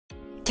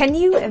Can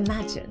you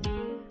imagine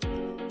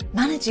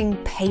managing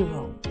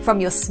payroll from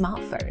your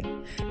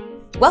smartphone?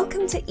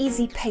 Welcome to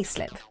Easy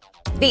Payslip,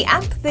 the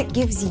app that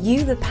gives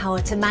you the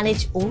power to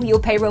manage all your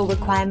payroll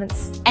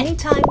requirements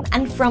anytime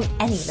and from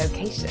any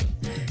location.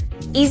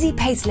 Easy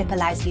Payslip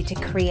allows you to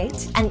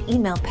create and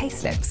email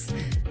payslips,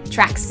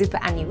 track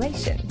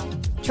superannuation,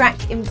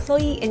 track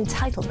employee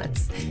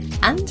entitlements,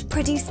 and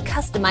produce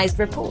customized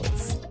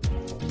reports.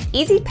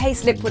 Easy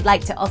Payslip would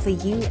like to offer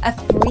you a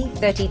free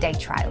 30-day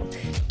trial,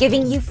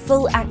 giving you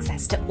full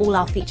access to all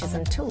our features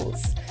and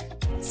tools.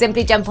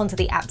 Simply jump onto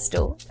the App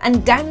Store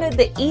and download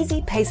the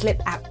Easy Payslip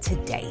app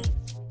today.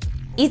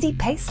 Easy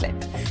Payslip.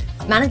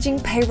 Managing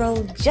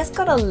payroll just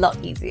got a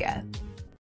lot easier.